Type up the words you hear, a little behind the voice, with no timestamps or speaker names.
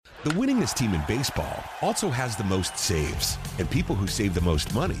The winningest team in baseball also has the most saves, and people who save the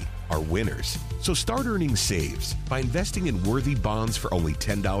most money are winners. So start earning saves by investing in worthy bonds for only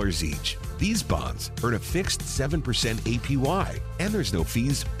 $10 each. These bonds earn a fixed 7% APY, and there's no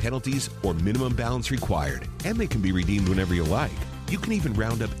fees, penalties, or minimum balance required, and they can be redeemed whenever you like. You can even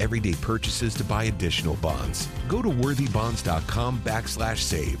round up everyday purchases to buy additional bonds. Go to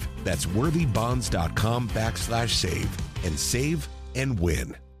worthybonds.com/save. That's worthybonds.com/save and save and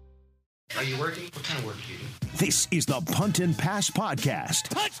win. Are you working? What kind of work do you do? This is the Punt and Pass Podcast.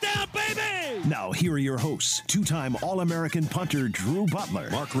 Touchdown, baby! Now, here are your hosts, two-time All-American punter Drew Butler.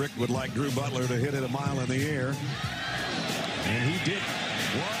 Mark Richt would like Drew Butler to hit it a mile in the air. And he did.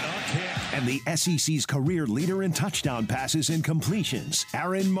 What a kick. And the SEC's career leader in touchdown passes and completions,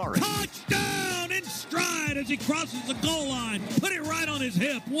 Aaron Murray. Touchdown in stride as he crosses the goal line. Put it right on his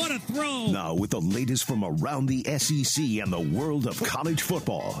hip. What a throw. Now, with the latest from around the SEC and the world of college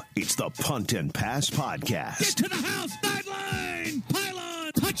football, it's the Punt and Pass Podcast. Get to the house, sideline,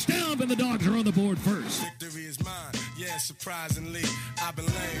 pylon, touchdown, and the Dogs are on the board first. Victory is mine, yeah, surprisingly. I've been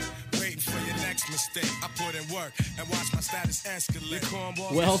laying, waiting for your next mistake. I put in work and watch my status escalate.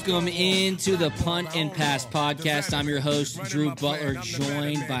 Welcome into the Punt and Pass Podcast. I'm your host, Drew Butler,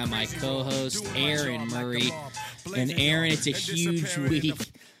 joined by my co-host, Aaron Murray. And Aaron, it's a huge week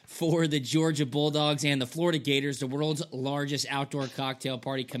for the Georgia Bulldogs and the Florida Gators. The world's largest outdoor cocktail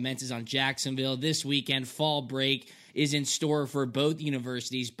party commences on Jacksonville this weekend. Fall break is in store for both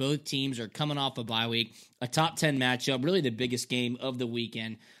universities. Both teams are coming off a bye week, a top 10 matchup, really the biggest game of the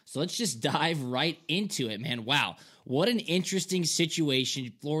weekend. So let's just dive right into it, man. Wow, what an interesting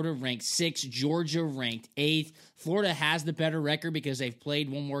situation. Florida ranked 6th, Georgia ranked 8th. Florida has the better record because they've played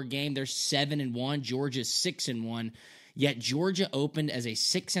one more game. They're 7-1. Georgia's 6-1. Yet Georgia opened as a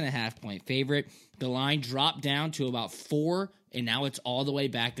 6.5-point favorite. The line dropped down to about 4, and now it's all the way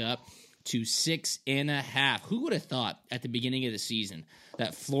back up to 6.5. Who would have thought at the beginning of the season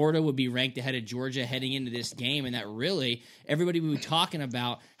that Florida would be ranked ahead of Georgia heading into this game, and that really everybody would be talking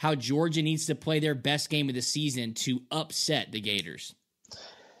about how Georgia needs to play their best game of the season to upset the Gators?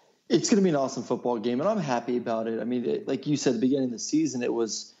 It's going to be an awesome football game, and I'm happy about it. I mean, like you said, at the beginning of the season, it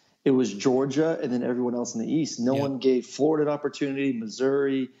was Georgia and then everyone else in the East. No one gave Florida an opportunity,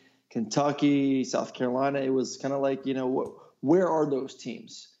 Missouri, Kentucky, South Carolina. It was kind of like, where are those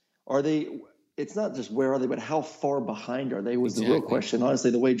teams? Are they – it's not just where are they, but how far behind are they was the real question.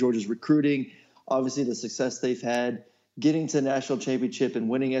 Honestly, the way Georgia's recruiting, obviously the success they've had, getting to the national championship and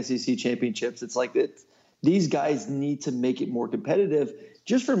winning SEC championships, it's like these guys need to make it more competitive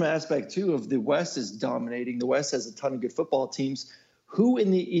just from an aspect, too, of the West is dominating. The West has a ton of good football teams. Who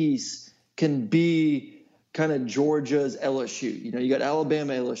in the East can be kind of Georgia's LSU? You got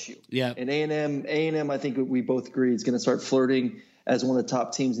Alabama, LSU. Yeah. And A&M, I think we both agree, is going to start flirting as one of the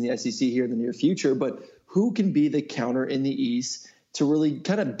top teams in the SEC here in the near future. But who can be the counter in the East to really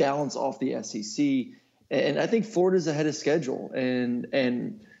kind of balance off the SEC? And I think Florida's ahead of schedule.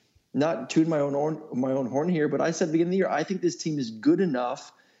 And not tooting my own horn here, but I said at the beginning of the year, I think this team is good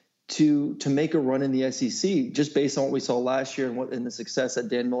enough to make a run in the SEC, just based on what we saw last year and the success that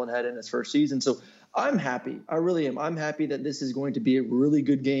Dan Mullen had in his first season. So I'm happy. I really am. I'm happy that this is going to be a really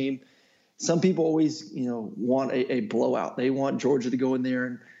good game. Some people always, want a blowout. They want Georgia to go in there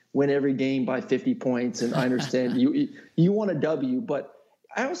and win every game by 50 points. And I understand you want a W, but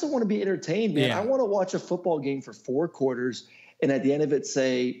I also want to be entertained, man. Yeah. I want to watch a football game for 4 quarters and at the end of it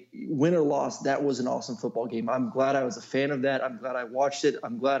say, win or loss, that was an awesome football game. I'm glad I was a fan of that. I'm glad I watched it.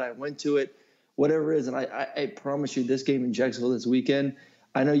 I'm glad I went to it, whatever it is. And I promise you this game in Jacksonville this weekend,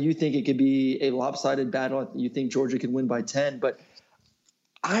 I know you think it could be a lopsided battle. You think Georgia can win by 10, but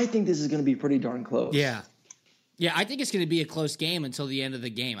I think this is going to be pretty darn close. Yeah. Yeah, I think it's going to be a close game until the end of the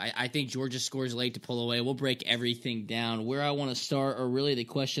game. I think Georgia scores late to pull away. We'll break everything down. Where I want to start, or really the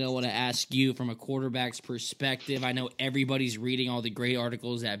question I want to ask you from a quarterback's perspective, I know everybody's reading all the great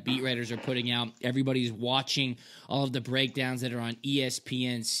articles that beat writers are putting out. Everybody's watching all of the breakdowns that are on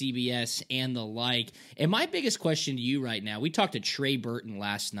ESPN, CBS, and the like. And my biggest question to you right now, we talked to Trey Burton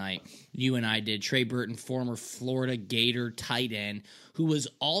last night. You and I did. Trey Burton, former Florida Gator tight end, who was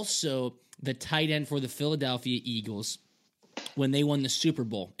also the tight end for the Philadelphia Eagles when they won the Super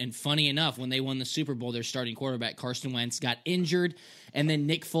Bowl. And funny enough, when they won the Super Bowl, their starting quarterback, Carson Wentz, got injured, and then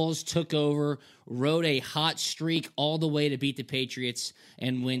Nick Foles took over, rode a hot streak all the way to beat the Patriots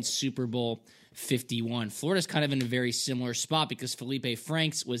and win Super Bowl 51. Florida's kind of in a very similar spot because Felipe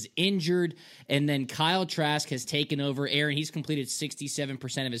Franks was injured, and then Kyle Trask has taken over. Aaron, he's completed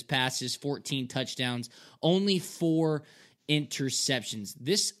 67% of his passes, 14 touchdowns, only 4 interceptions.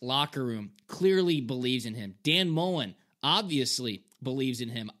 This locker room clearly believes in him. Dan Mullen obviously believes in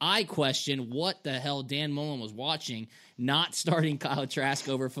him. I question what the hell Dan Mullen was watching, not starting Kyle Trask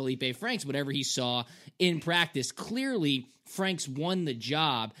over Felipe Franks, whatever he saw in practice. Clearly, Franks won the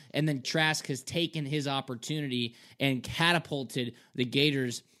job, and then Trask has taken his opportunity and catapulted the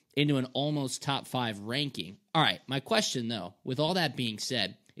Gators into an almost top 5 ranking. All right, my question, though, with all that being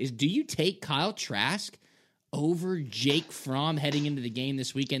said, is do you take Kyle Trask over Jake Fromm heading into the game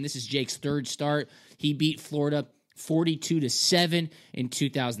this weekend? This is Jake's 3rd start. He beat Florida 42-7 in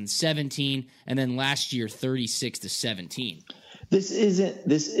 2017, and then last year 36-17. This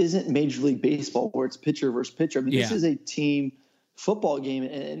isn't Major League Baseball where it's pitcher versus pitcher. I mean, This is a team football game,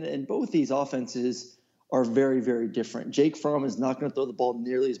 and both these offenses are very, very different. Jake Fromm is not going to throw the ball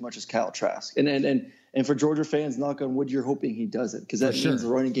nearly as much as Kyle Trask, and for Georgia fans, knock on wood, you're hoping he doesn't, because that means the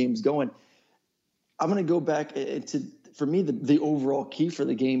running game's going. I'm going to go back to. For me, the overall key for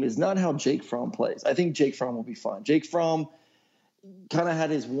the game is not how Jake Fromm plays. I think Jake Fromm will be fine. Jake Fromm kind of had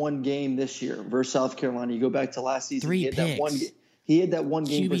his one game this year versus South Carolina. You go back to last season. 3 picks. He had that one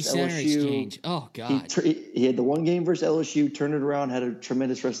game QB versus center LSU. exchange. Oh, God. He had the one game versus LSU, turned it around, had a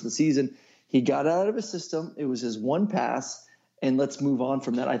tremendous rest of the season. He got out of his system. It was his one pass, and let's move on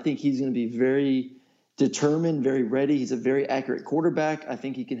from that. I think he's going to be very determined, very ready. He's a very accurate quarterback. I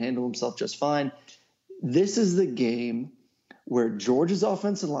think he can handle himself just fine. This is the game where Georgia's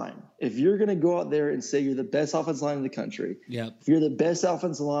offensive line, if you're going to go out there and say you're the best offensive line in the country, if you're the best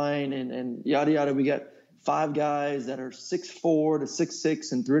offensive line and yada, yada, we got 5 guys that are 6'4" to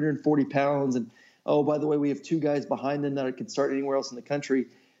 6'6" and 340 pounds. And, oh, by the way, we have 2 guys behind them that could start anywhere else in the country.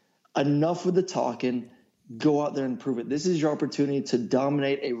 Enough with the talking. Go out there and prove it. This is your opportunity to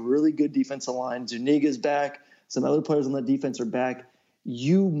dominate a really good defensive line. Zuniga's back. Some other players on the defense are back.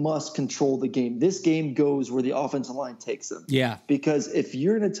 You must control the game. This game goes where the offensive line takes them. Yeah. Because if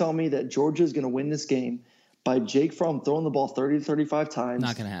you're going to tell me that Georgia is going to win this game by Jake Fromm throwing the ball 30 to 35 times,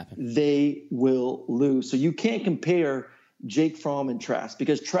 not going to happen. They will lose. So you can't compare Jake Fromm and Trask,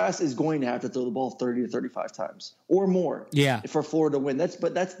 because Trask is going to have to throw the ball 30 to 35 times or more for Florida to win.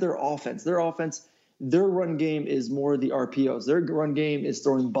 That's their offense. Their run game is more the RPOs. Their run game is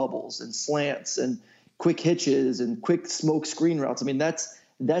throwing bubbles and slants and quick hitches and quick smoke screen routes. I mean,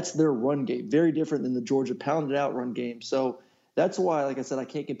 that's their run game. Very different than the Georgia pounded out run game. So that's why, like I said, I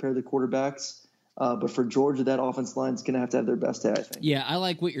can't compare the quarterbacks. But for Georgia, that offense line is going to have their best day, I think. Yeah, I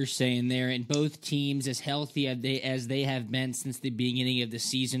like what you're saying there. And both teams, as healthy as they have been since the beginning of the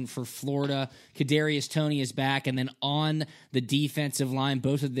season. For Florida, Kadarius Toney is back. And then on the defensive line,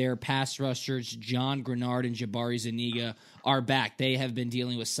 both of their pass rushers, John Grenard and Jabari Zuniga, are back. They have been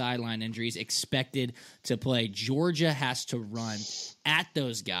dealing with sideline injuries, expected to play. Georgia has to run at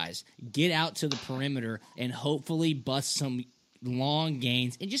those guys, get out to the perimeter, and hopefully bust some long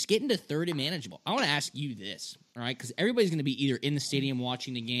gains and just get into third and manageable. I want to ask you this, all right, because everybody's going to be either in the stadium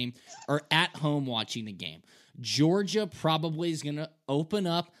watching the game or at home watching the game. Georgia probably is going to open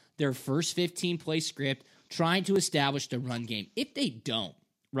up their first 15-play script trying to establish the run game. If they don't,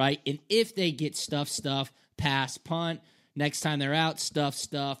 right, and if they get stuff, pass, punt, next time they're out,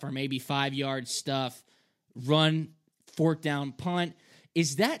 stuff, or maybe 5-yard stuff, run, 4th down, punt.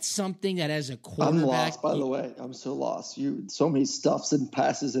 Is that something that as a quarterback... I'm lost, by the way. I'm so lost. So many stuffs and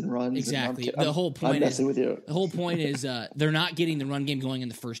passes and runs. Exactly. And the whole point I'm messing with you. The whole point is they're not getting the run game going in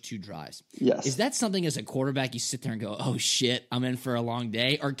the first 2 drives. Yes. Is that something as a quarterback you sit there and go, oh, shit, I'm in for a long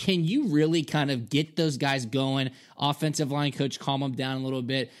day? Or can you really kind of get those guys going, offensive line coach, calm them down a little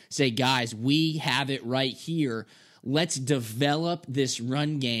bit, say, guys, we have it right here. Let's develop this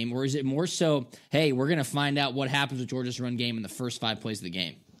run game, or is it more so, hey, we're going to find out what happens with Georgia's run game in the first 5 plays of the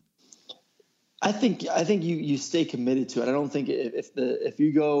game? I think you stay committed to it. I don't think if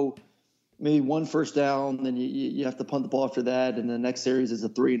you go maybe 1 first down, then you have to punt the ball after that, and the next series is a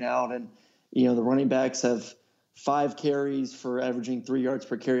 3 and out, and the running backs have 5 carries for averaging 3 yards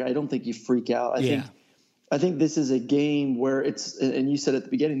per carry. I don't think you freak out. I think this is a game where it's, and you said at the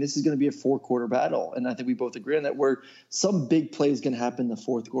beginning, this is going to be a 4-quarter battle. And I think we both agree on that, where some big play is going to happen in the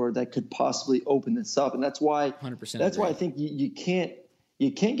 4th quarter that could possibly open this up. And that's why, 100% that's why I think you can't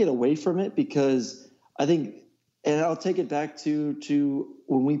get away from it, because I think, and I'll take it back to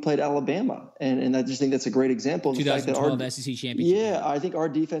when we played Alabama. And I just think that's a great example of the fact that 2012 SEC championship. Yeah, I think our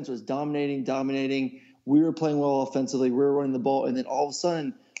defense was dominating. We were playing well offensively. We were running the ball. And then all of a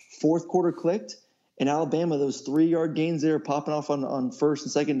sudden, 4th quarter clicked. In Alabama, those 3-yard gains there popping off on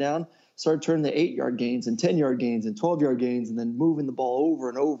 1st and 2nd down started turning to 8-yard gains and 10-yard gains and 12-yard gains, and then moving the ball over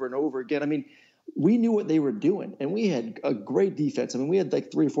and over and over again. I mean, we knew what they were doing, and we had a great defense. I mean, we had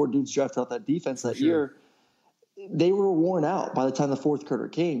like 3 or 4 dudes draft out that defense that year. They were worn out by the time the 4th quarter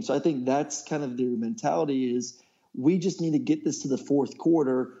came. So I think that's kind of their mentality is We just need to get this to the fourth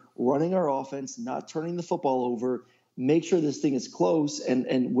quarter, running our offense, not turning the football over, make sure this thing is close.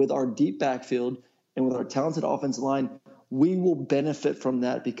 And with our deep backfield and with our talented offensive line, we will benefit from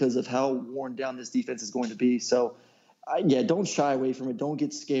that because of how worn down this defense is going to be. So, don't shy away from it. Don't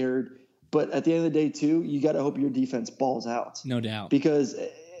get scared. But at the end of the day, too, you got to hope your defense balls out. No doubt. Because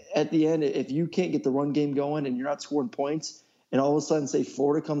at the end, if you can't get the run game going and you're not scoring points, and all of a sudden, say,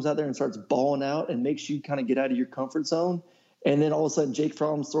 Florida comes out there and starts balling out and makes you kind of get out of your comfort zone, and then all of a sudden Jake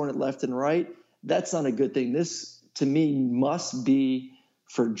Fromm's throwing it left and right, that's not a good thing. This, to me, must be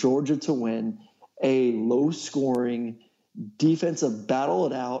for Georgia to win a low-scoring defensive battle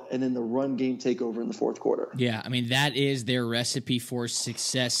it out, and then the run game take over in the fourth quarter. Yeah, I mean, that is their recipe for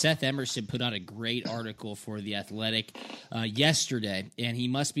success. Seth Emerson put out a great article for The Athletic yesterday, and he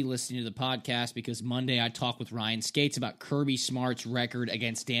must be listening to the podcast because Monday I talked with Ryan Skates about Kirby Smart's record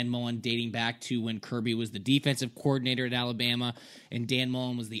against Dan Mullen dating back to when Kirby was the defensive coordinator at Alabama and Dan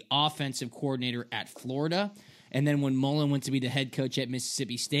Mullen was the offensive coordinator at Florida. And then when Mullen went to be the head coach at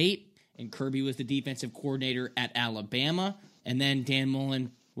Mississippi State, and Kirby was the defensive coordinator at Alabama, and then Dan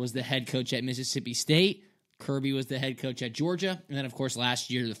Mullen was the head coach at Mississippi State. Kirby was the head coach at Georgia, and then, of course,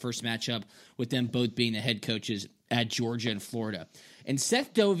 last year, the first matchup with them both being the head coaches at Georgia and Florida. And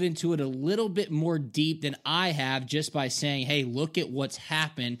Seth dove into it a little bit more deep than I have just by saying, hey, look at what's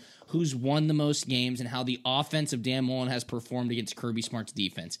happened, who's won the most games, and how the offense of Dan Mullen has performed against Kirby Smart's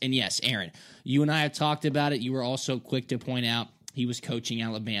defense. And yes, Aaron, you and I have talked about it. You were also quick to point out he was coaching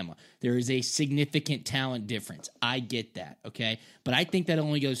Alabama. There is a significant talent difference. I get that, okay? But I think that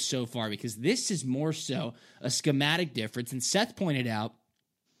only goes so far because this is more so a schematic difference. And Seth pointed out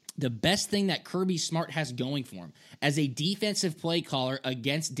the best thing that Kirby Smart has going for him as a defensive play caller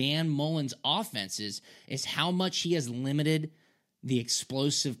against Dan Mullen's offenses is how much he has limited the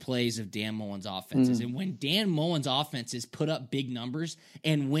explosive plays of Dan Mullen's offenses. And when Dan Mullen's offenses put up big numbers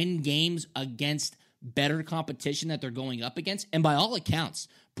and win games against better competition that they're going up against, and by all accounts,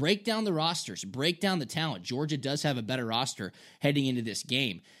 break down the rosters, break down the talent. Georgia does have a better roster heading into this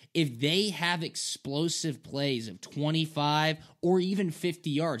game. If they have explosive plays of 25 or even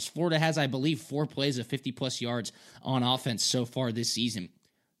 50 yards, Florida has, I believe, 4 plays of 50-plus yards on offense so far this season,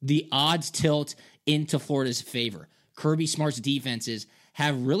 the odds tilt into Florida's favor. Kirby Smart's defenses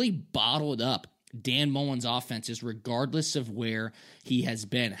have really bottled up Dan Mullen's offenses regardless of where he has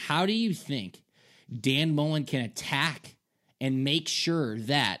been. How do you think Dan Mullen can attack and make sure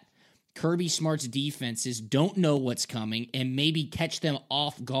that Kirby Smart's defenses don't know what's coming and maybe catch them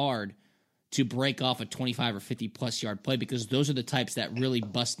off guard to break off a 25 or 50-plus yard play? Because those are the types that really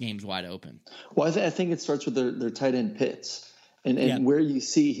bust games wide open. Well, I think it starts with their tight end Pitts and where you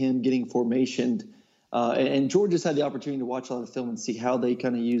see him getting formationed. And Georgia's had the opportunity to watch a lot of film and see how they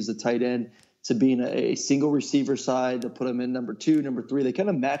kind of use the tight end to be in a single receiver side. They'll put him in number 2, number 3. They kind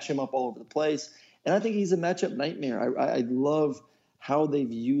of match him up all over the place. And I think he's a matchup nightmare. I love how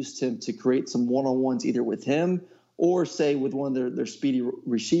they've used him to create some one-on-ones either with him or, say, with one of their speedy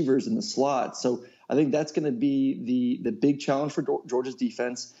receivers in the slot. So I think that's going to be the big challenge for Georgia's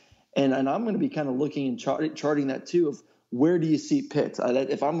defense. And I'm going to be kind of looking and charting that, too, of where do you see Pitts?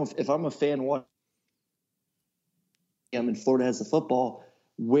 If I'm a fan watching him and Florida has the football,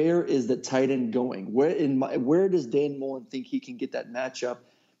 where is the tight end going? Where does Dan Mullen think he can get that matchup?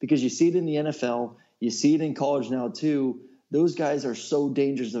 Because you see it in the NFL, you see it in college now too. Those guys are so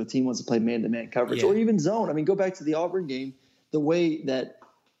dangerous if a team wants to play man-to-man coverage or even zone. I mean, go back to the Auburn game, the way that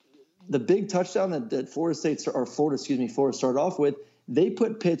the big touchdown that Florida started off with, they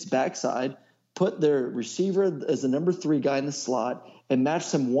put Pitts backside, put their receiver as the number 3 guy in the slot, and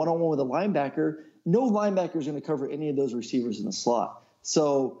matched him one-on-one with a linebacker. No linebacker is going to cover any of those receivers in the slot.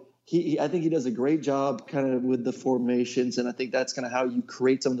 So I think he does a great job kind of with the formations, and I think that's kind of how you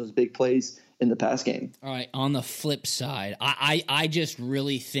create some of those big plays in the pass game. All right, on the flip side, I just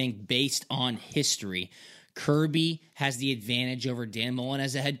really think based on history, Kirby has the advantage over Dan Mullen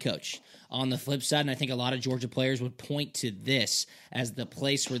as a head coach. On the flip side, and I think a lot of Georgia players would point to this as the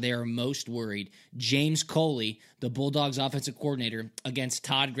place where they are most worried, James Coley, the Bulldogs offensive coordinator, against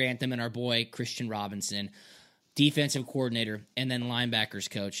Todd Grantham and our boy Christian Robinson, defensive coordinator, and then linebackers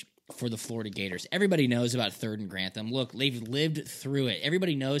coach for the Florida Gators. Everybody knows about Third and Grantham. Look, they've lived through it.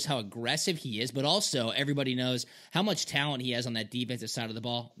 Everybody knows how aggressive he is, but also everybody knows how much talent he has on that defensive side of the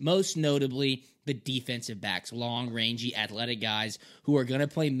ball, most notably the defensive backs, long, rangy, athletic guys who are going to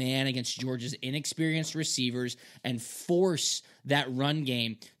play man against Georgia's inexperienced receivers and force that run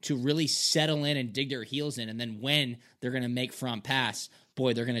game to really settle in and dig their heels in. And then when they're going to make front pass,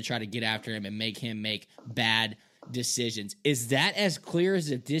 boy, they're going to try to get after him and make him make bad decisions. Is that as clear as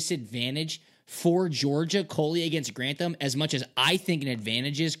a disadvantage for Georgia, Coley against Grantham, as much as I think an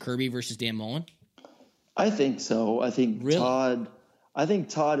advantage is Kirby versus Dan Mullen? I think so. I think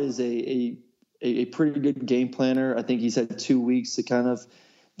Todd is a pretty good game planner. I think he's had 2 weeks to kind of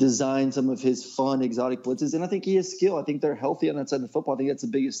design some of his fun, exotic blitzes. And I think he has skill. I think they're healthy on that side of the football. I think that's the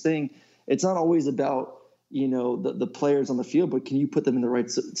biggest thing. It's not always about, the players on the field, but can you put them in the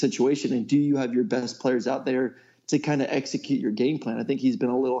right situation? And do you have your best players out there to kind of execute your game plan? I think he's been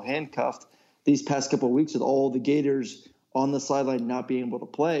a little handcuffed these past couple of weeks with all the Gators on the sideline not being able to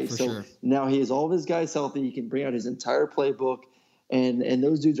play. Now he has all of his guys healthy. He can bring out his entire playbook. And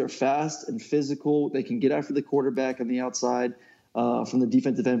those dudes are fast and physical. They can get after the quarterback on the outside from the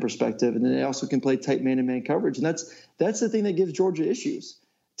defensive end perspective. And then they also can play tight man-to-man coverage. And that's the thing that gives Georgia issues.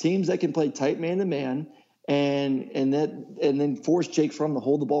 Teams that can play tight man-to-man and then force Jake Fromm to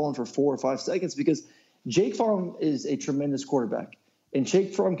hold the ball on for 4 or 5 seconds, because Jake Fromm is a tremendous quarterback. And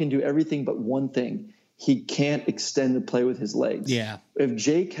Jake Fromm can do everything but one thing. He can't extend the play with his legs. Yeah. If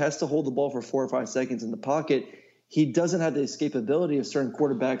Jake has to hold the ball for 4 or 5 seconds in the pocket, he doesn't have the escapability of certain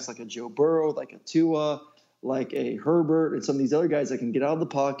quarterbacks like a Joe Burrow, like a Tua, like a Herbert, and some of these other guys that can get out of the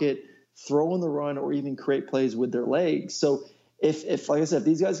pocket, throw in the run, or even create plays with their legs. So if like I said, if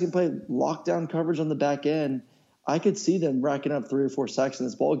these guys can play lockdown coverage on the back end, I could see them racking up 3 or 4 sacks in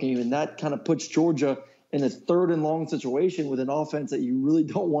this ball game, and that kind of puts Georgia in a 3rd and long situation with an offense that you really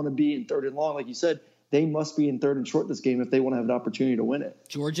don't want to be in 3rd and long. Like you said, they must be in 3rd and short this game if they want to have an opportunity to win it.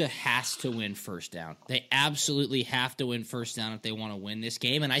 Georgia has to win first down. They absolutely have to win first down if they want to win this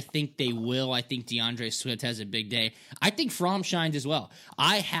game, and I think they will. I think DeAndre Swift has a big day. I think Fromm shines as well.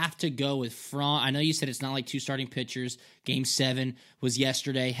 I have to go with Fromm. I know you said it's not like 2 starting pitchers. Game 7 was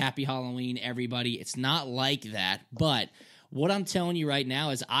yesterday. Happy Halloween, everybody. It's not like that, but what I'm telling you right now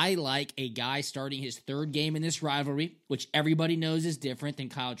is I like a guy starting his 3rd game in this rivalry, which everybody knows is different than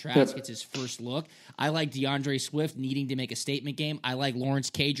Kyle Trask. It's his first look. I like DeAndre Swift needing to make a statement game. I like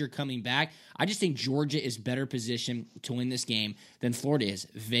Lawrence Cager coming back. I just think Georgia is better positioned to win this game than Florida is.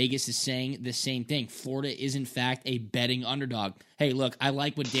 Vegas is saying the same thing. Florida is, in fact, a betting underdog. Hey, look, I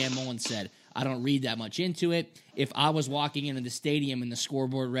like what Dan Mullen said. I don't read that much into it. If I was walking into the stadium and the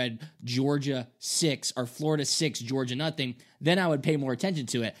scoreboard read Georgia 6 or Florida 6, Georgia nothing, then I would pay more attention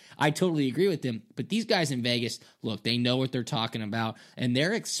to it. I totally agree with them. But these guys in Vegas, look, they know what they're talking about, and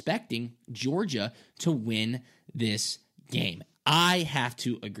they're expecting Georgia to win this game. I have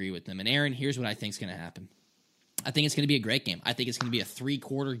to agree with them. And Aaron, here's what I think is going to happen. I think it's going to be a great game. I think it's going to be a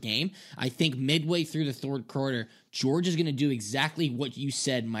 3-quarter game. I think midway through the 3rd quarter, Georgia's going to do exactly what you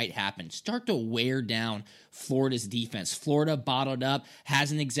said might happen. Start to wear down Florida's defense. Florida bottled up,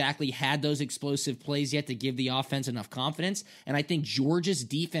 hasn't exactly had those explosive plays yet to give the offense enough confidence. And I think Georgia's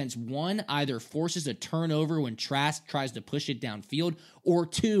defense, 1, either forces a turnover when Trask tries to push it downfield, or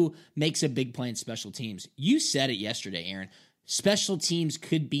 2, makes a big play in special teams. You said it yesterday, Aaron. Special teams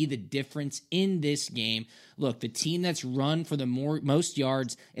could be the difference in this game. Look, the team that's run for the most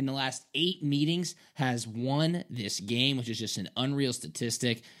yards in the last 8 meetings has won this game, which is just an unreal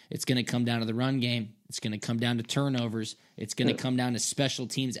statistic. It's going to come down to the run game. It's going to come down to turnovers. It's going to come down to special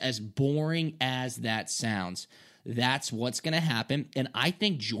teams. As boring as that sounds, that's what's going to happen. And I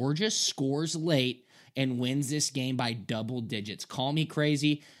think Georgia scores late and wins this game by double digits. Call me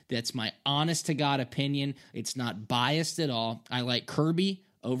crazy. That's my honest-to-God opinion. It's not biased at all. I like Kirby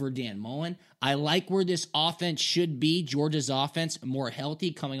over Dan Mullen. I like where this offense should be, Georgia's offense, more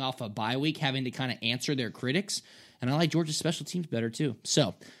healthy, coming off a bye week, having to kind of answer their critics. And I like Georgia's special teams better too.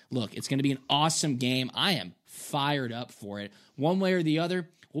 So, look, it's going to be an awesome game. I am fired up for it. One way or the other,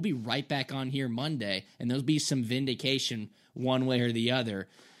 we'll be right back on here Monday, and there'll be some vindication one way or the other.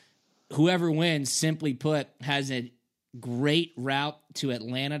 Whoever wins, simply put, has a great route to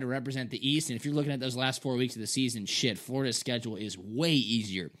Atlanta to represent the East. And if you're looking at those last 4 weeks of the season, Florida's schedule is way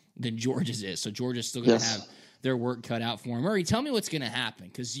easier than Georgia's is. So Georgia's still going to have their work cut out for them. Murray, tell me what's going to happen,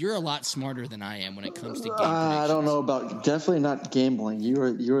 because you're a lot smarter than I am when it comes to game predictions. I don't know about, definitely not gambling.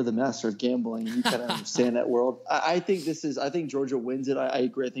 You're the master of gambling. You kind of understand that world. I think Georgia wins it. I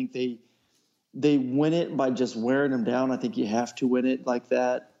agree. I think they win it by just wearing them down. I think you have to win it like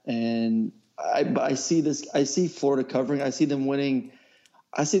that. And I see this. I see Florida covering. I see them winning.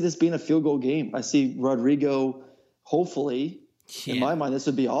 I see this being a field goal game. I see Rodrigo, hopefully, in my mind, this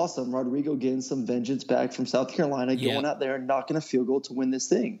would be awesome. Rodrigo getting some vengeance back from South Carolina, going out there and knocking a field goal to win this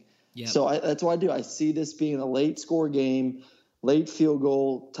thing. Yep. So that's what I do. I see this being a late score game, late field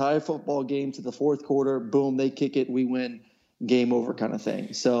goal, tie football game to the 4th quarter. Boom, they kick it. We win. Game over kind of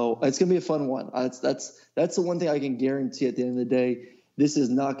thing. So it's going to be a fun one. That's the one thing I can guarantee at the end of the day. This is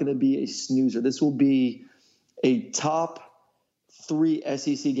not going to be a snoozer. This will be a top 3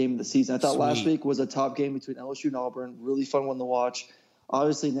 SEC game of the season. I thought last Sweet. week was a top game between LSU and Auburn. Really fun one to watch.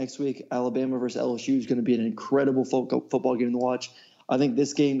 Obviously, next week, Alabama versus LSU is going to be an incredible football game to watch. I think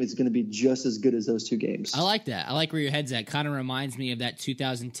this game is going to be just as good as those 2 games. I like that. I like where your head's at. Kind of reminds me of that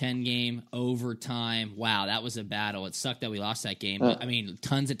 2010 game, overtime. Wow, that was a battle. It sucked that we lost that game. But, I mean,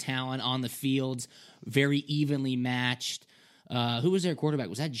 tons of talent on the fields, very evenly matched. Who was their quarterback?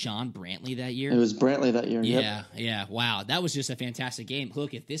 Was that John Brantley that year? It was Brantley that year. Yeah, yeah. Wow, that was just a fantastic game.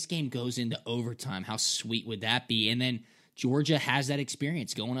 Look, if this game goes into overtime, how sweet would that be? And then Georgia has that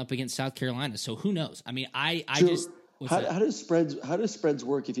experience going up against South Carolina. So who knows? I mean, I just how does spreads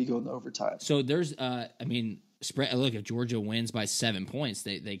work if you go into overtime? So there's spread. Look, if Georgia wins by 7 points,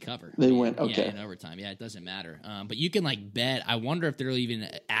 they cover. They win. Okay. Yeah, in overtime. Yeah, it doesn't matter. But you can bet. I wonder if there's even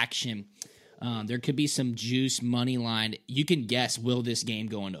action. There could be some juice money line. You can guess, will this game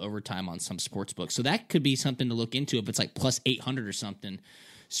go into overtime on some sports book? So that could be something to look into if it's like plus 800 or something.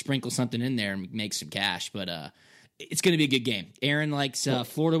 Sprinkle something in there and make some cash. But it's going to be a good game. Aaron likes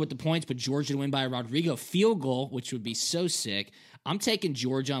Florida with the points, but Georgia to win by a Rodrigo field goal, which would be so sick. I'm taking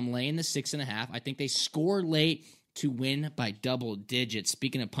Georgia. I'm laying the 6.5. I think they score late to win by double digits.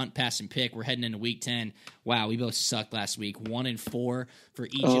 Speaking of punt, pass, and pick, we're heading into week 10. Wow, we both sucked last week. 1-4 for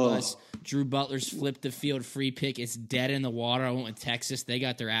each of us. Drew Butler's flipped the field free pick. It's dead in the water. I went with Texas. They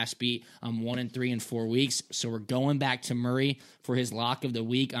got their ass beat. I'm 1-3 in 4 weeks. So we're going back to Murray for his lock of the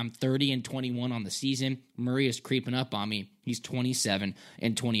week. I'm 30-21 on the season. Murray is creeping up on me. He's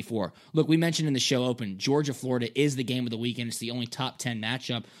 27-24. Look, we mentioned in the show open, Georgia-Florida is the game of the weekend. It's the only top 10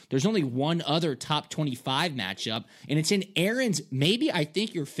 matchup. There's only one other top 25 matchup, and it's in Aaron's, maybe I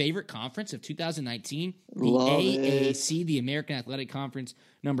think your favorite conference of 2019, the AAC, the American Athletic Conference,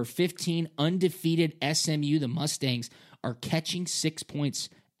 number 15, undefeated SMU. The Mustangs are catching 6 points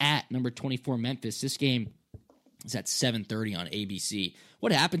at number 24 Memphis. This game is at 7:30 on ABC.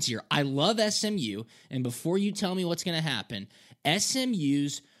 What happens here? I love SMU, and before you tell me what's going to happen,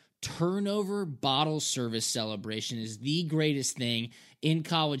 SMU's turnover bottle service celebration is the greatest thing in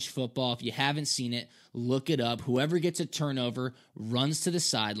college football. If you haven't seen it, look it up. Whoever gets a turnover runs to the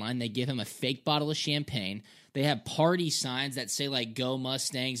sideline. They give him a fake bottle of champagne. They have party signs that say, go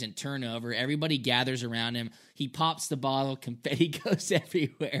Mustangs and turnover. Everybody gathers around him. He pops the bottle. Confetti goes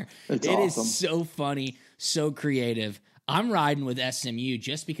everywhere. It awesome. Is so funny, so creative. I'm riding with SMU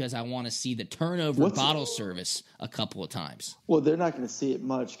just because I want to see the turnover bottle service a couple of times. Well, they're not going to see it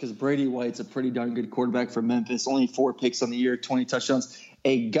much because Brady White's a pretty darn good quarterback for Memphis. Only 4 picks on the year, 20 touchdowns.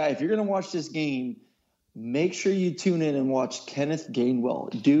 Hey, guy, if you're going to watch this game, make sure you tune in and watch Kenneth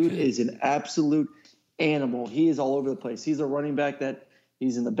Gainwell. Dude is an absolute animal. He is all over the place. He's a running back that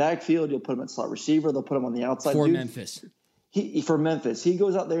he's in the backfield. You'll put him at slot receiver. They'll put him on the outside. For Memphis. For Memphis, he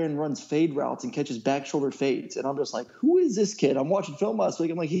goes out there and runs fade routes and catches back shoulder fades. And I'm just like, who is this kid? I'm watching film last week.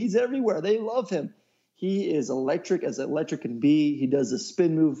 I'm like, he's everywhere. They love him. He is electric as electric can be. He does the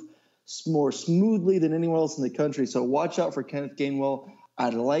spin move more smoothly than anyone else in the country. So watch out for Kenneth Gainwell. I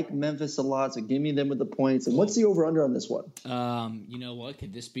like Memphis a lot, so give me them with the points. And what's the over-under on this one? You know what?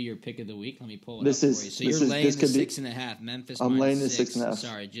 Could this be your pick of the week? Let me pull it up for you. So you're laying the 6.5. Memphis I'm laying the 6. 6.5.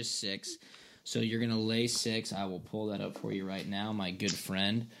 Sorry, just 6. So you're going to lay 6. I will pull that up for you right now, my good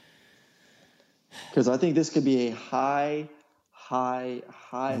friend. Because I think this could be a high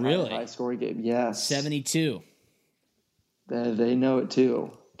scoring game. Yes. 72. They know it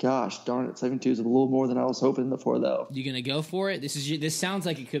too. Gosh darn it, 72 is a little more than I was hoping for, though. You gonna go for it? This sounds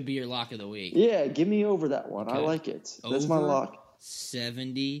like it could be your lock of the week. Yeah, give me over that one. Okay. I like it. That's my lock.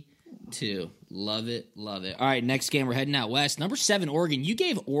 72. Love it. All right, next game, we're heading out west. Number 7, Oregon. You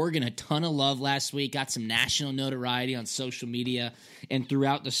gave Oregon a ton of love last week. Got some national notoriety on social media and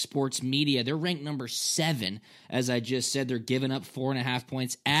throughout the sports media. They're ranked number 7. As I just said, they're giving up 4.5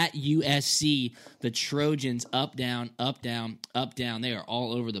 points at USC. The Trojans up, down, up, down, up, down. They are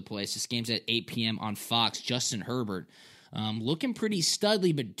all over the place. This game's at 8 p.m. on Fox. Justin Herbert. Looking pretty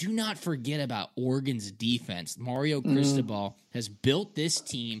studly, but do not forget about Oregon's defense. Mario Cristobal has built this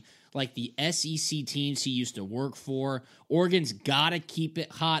team like the SEC teams he used to work for. Oregon's got to keep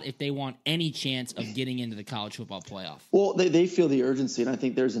it hot if they want any chance of getting into the college football playoff. Well, they feel the urgency, and I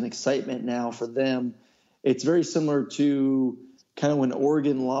think there's an excitement now for them. It's very similar to kind of when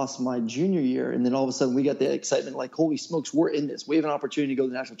Oregon lost my junior year, and then all of a sudden we got the excitement like, holy smokes, we're in this. We have an opportunity to go to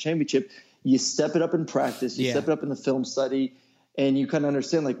the national championship. You step it up in practice. You step it up in the film study, and you kind of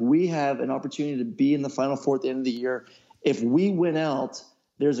understand, like, we have an opportunity to be in the Final Four at the end of the year. If we win out,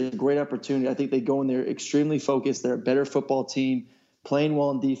 there's a great opportunity. I think they go in there extremely focused. They're a better football team, playing well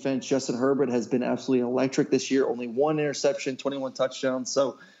in defense. Justin Herbert has been absolutely electric this year. Only 1 interception, 21 touchdowns.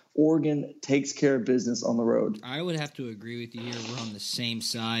 So Oregon takes care of business on the road. I would have to agree with you here. We're on the same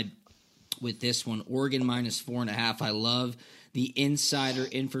side with this one. Oregon -4.5. I love the insider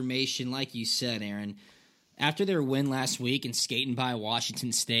information. Like you said, Aaron, after their win last week and skating by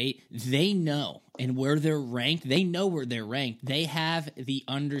Washington State, they know and where they're ranked. They know where they're ranked. They have the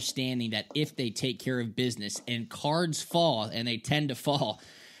understanding that if they take care of business and cards fall, and they tend to fall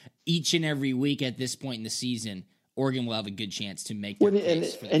each and every week at this point in the season, Oregon will have a good chance to make their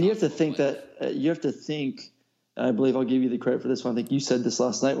case for the and you have to think that you have to think. I believe I'll give you the credit for this one. I think you said this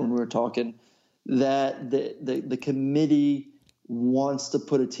last night when we were talking that the committee wants to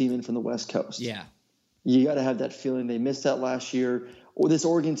put a team in from the West Coast. Yeah. You got to have that feeling. They missed that last year. This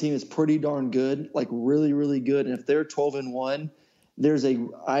Oregon team is pretty darn good, like really, really good. And if they're 12-1,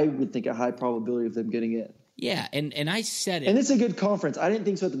 I would think a high probability of them getting in. Yeah, and I said it. And it's a good conference. I didn't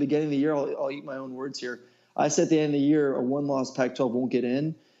think so at the beginning of the year. I'll eat my own words here. I said at the end of the year, a one-loss Pac-12 won't get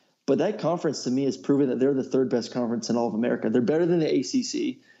in. But that conference to me has proven that they're the third best conference in all of America. They're better than the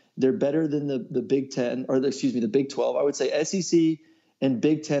ACC. They're better than the Big Ten, the Big 12. I would say SEC and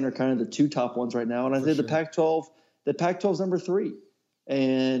Big Ten are kind of the two top ones right now. And I think the Pac-12's number 3.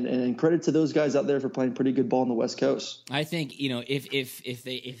 And credit to those guys out there for playing pretty good ball on the West Coast. I think,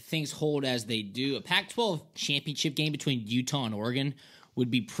 if things hold as they do, a Pac-12 championship game between Utah and Oregon would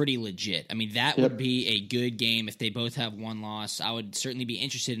be pretty legit. I mean, that would be a good game if they both have one loss. I would certainly be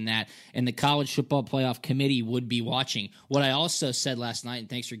interested in that. And the College Football Playoff Committee would be watching. What I also said last night, and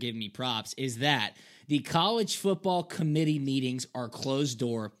thanks for giving me props, is that the College Football Committee meetings are closed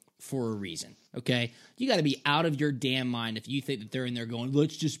door for a reason. Okay? You got to be out of your damn mind if you think that they're in there going,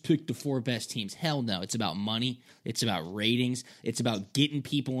 let's just pick the 4 best teams. Hell no. It's about money. It's about ratings. It's about getting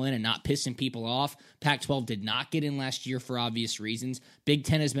people in and not pissing people off. Pac-12 did not get in last year for obvious reasons. Big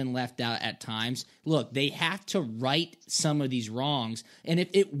Ten has been left out at times. Look, they have to right some of these wrongs. And if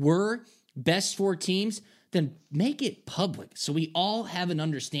it were best 4 teams, then make it public so we all have an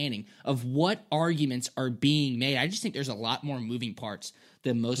understanding of what arguments are being made. I just think there's a lot more moving parts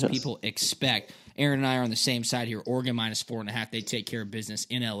than most people expect. Aaron and I are on the same side here. Oregon -4.5. They take care of business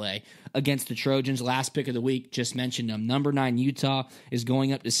in L.A. against the Trojans. Last pick of the week, just mentioned them. Number 9, Utah, is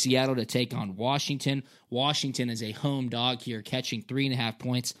going up to Seattle to take on Washington. Washington is a home dog here, catching 3.5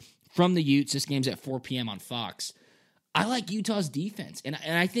 points from the Utes. This game's at 4 p.m. on Fox. I like Utah's defense. And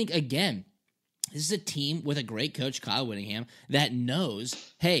I think, again, this is a team with a great coach, Kyle Whittingham, that knows,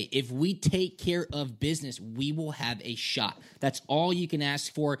 hey, if we take care of business, we will have a shot. That's all you can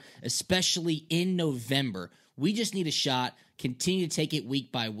ask for, especially in November. We just need a shot, continue to take it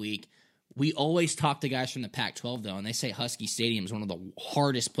week by week. We always talk to guys from the Pac-12, though, and they say Husky Stadium is one of the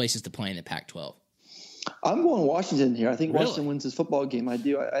hardest places to play in the Pac-12. I'm going Washington here. I think Washington wins this football game. I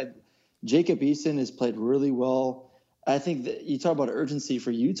do. Jacob Eason has played really well. I think that you talk about urgency for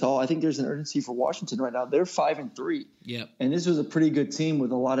Utah. I think there's an urgency for Washington right now. They're 5-3. Yep. And this was a pretty good team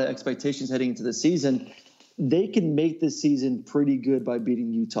with a lot of expectations heading into the season. They can make this season pretty good by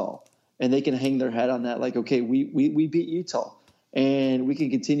beating Utah. And they can hang their hat on that. Like, okay, we beat Utah. And we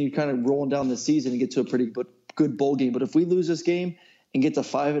can continue kind of rolling down the season and get to a pretty good bowl game. But if we lose this game and get to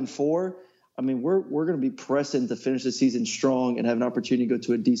 5-4, I mean, we're going to be pressing to finish the season strong and have an opportunity to go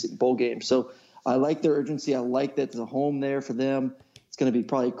to a decent bowl game. So I like their urgency. I like that there's a home there for them. It's going to be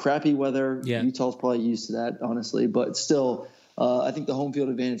probably crappy weather. Yeah. Utah's probably used to that, honestly. But still, I think the home field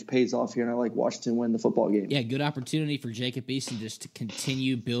advantage pays off here, and I like Washington win the football game. Yeah, good opportunity for Jacob Eason just to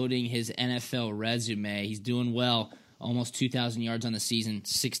continue building his NFL resume. He's doing well. Almost 2,000 yards on the season,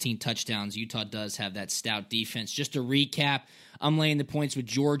 16 touchdowns. Utah does have that stout defense. Just to recap, I'm laying the points with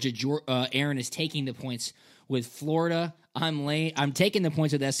Georgia. Aaron is taking the points with Florida. I'm taking the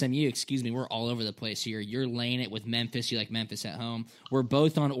points with SMU. Excuse me, we're all over the place here. You're laying it with Memphis. You like Memphis at home. We're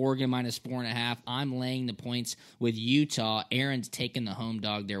both on Oregon -4.5. I'm laying the points with Utah. Aaron's taking the home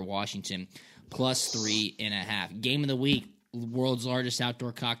dog there, Washington, +3.5. Game of the week. World's largest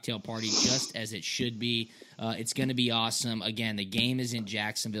outdoor cocktail party, just as it should be. It's going to be awesome. Again, the game is in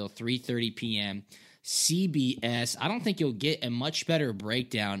Jacksonville, 3:30 p.m. CBS. I don't think you'll get a much better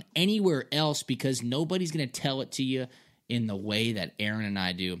breakdown anywhere else because nobody's going to tell it to you in the way that Aaron and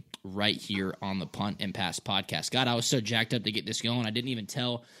I do right here on the Punt and Pass podcast. God, I was so jacked up to get this going. I didn't even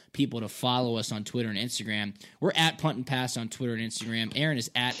tell people to follow us on Twitter and Instagram. We're at Punt and Pass on Twitter and Instagram. Aaron is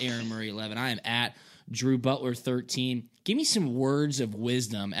at Aaron Murray 11. I am at Drew Butler 13. Give me some words of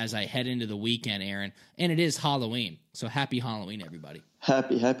wisdom as I head into the weekend, Aaron. And it is Halloween, so happy Halloween, everybody.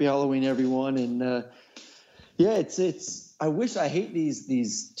 Happy Halloween, everyone. And I hate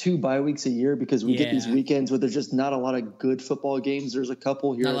these 2 bye weeks a year because we get these weekends where there's just not a lot of good football games. There's a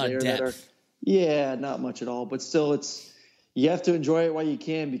couple here and there that are, not much at all. But still, you have to enjoy it while you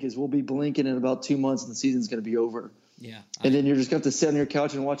can, because we'll be blinking in about 2 months and the season's going to be over. Yeah. And then you're just going to have to sit on your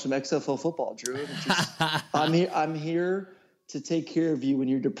couch and watch some XFL football, Drew. I'm here to take care of you when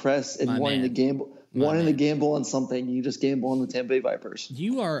you're depressed and wanting to gamble on something. You just gamble on the Tampa Bay Vipers.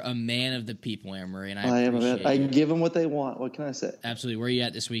 You are a man of the people, Aaron Murray, and I am a man. I give them what they want. What can I say? Absolutely. Where are you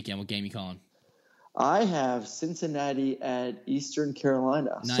at this weekend? What game you calling? I have Cincinnati at Eastern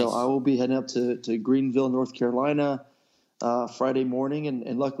Carolina. Nice. So I will be heading up to Greenville, North Carolina, Friday morning.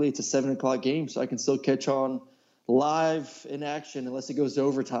 And luckily it's a 7 o'clock game, so I can still catch on live in action, unless it goes to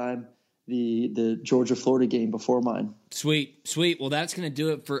overtime, the Georgia-Florida game before mine. Sweet. Well, that's going to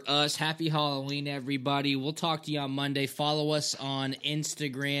do it for us. Happy Halloween, everybody. We'll talk to you on Monday. Follow us on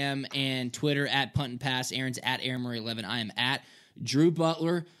Instagram and Twitter at Punt and Pass. Aaron's at Aaron Murray 11. I am at Drew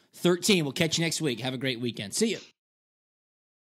Butler 13. We'll catch you next week. Have a great weekend. See you.